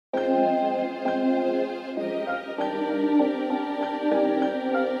Hey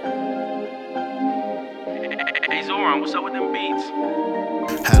Zoran, what's up with them beats?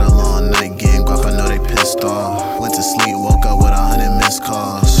 Had a long night getting guap, I know they pissed off. Went to sleep, woke up with 100 missed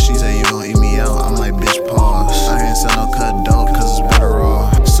calls. She said, you gon' eat me out, I'm like, bitch, pause. I can't sell no cut dope, cause it's better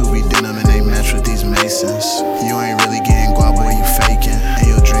raw. Subi denim and they match with these Masons. You ain't really getting guap, boy, you faking. And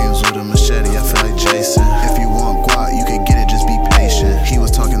your dreams with a machete, I feel like Jason. If you want guap, you can get it, just be patient. He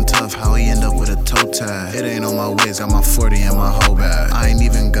was talking tough, how he end up with a toe tag. It ain't on my waist, got my 40 in my whole bag. I ain't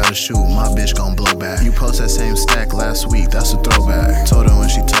even gotta shoot, my bitch gon' blow back. You post that same stack last week, that's a throwback. Told her when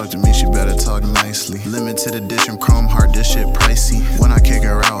she talked to me, she better talk nicely. Limited edition, chrome heart, this shit pricey. When I kick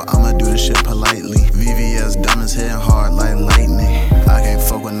her out, I'ma do this shit politely. VVS diamonds hitting hard like lightning. I can't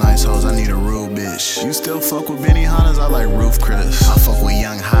fuck with nice hoes, I need a rude bitch. You still fuck with Benny Hannas, I like Roof Chris. I fuck with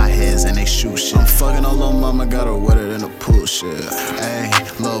young hotheads and they shoot shit. I'm fucking on lil' mama, got her wetter than a pool shit.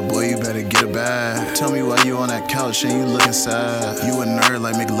 Ayy, little boy, you better get a bag. Tell me why you on that couch and you looking sad. You a nerd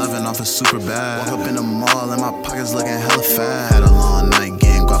like McLovin off of Superbad. Walk up in the mall and my pockets looking hella fat. Had a long night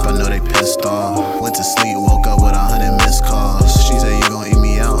getting guap, I know they pissed off. Went to sleep, woke up with 100 missed calls. She said, you gon' eat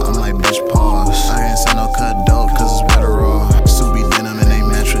me out, I'm like, bitch, pause. I can't sell no cut dope, cause it's better raw. Subi denim and they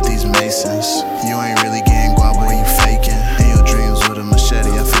match with these Masons. You ain't really getting guap, boy, you faking. And your dreams with a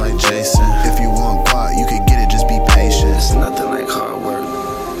machete, I feel like Jason. If you want guap, you can get it, just be patient. It's nothing like hard work.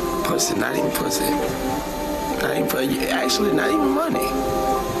 Pussy, not even pussy. Not even pussy. Actually, not even money.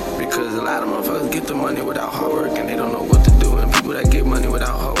 Because a lot of motherfuckers get the money without hard work and they don't know what to do. And people that get money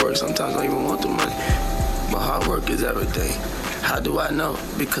without hard work sometimes don't even want the money. But hard work is everything. How do I know?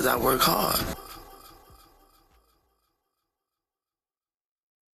 Because I work hard.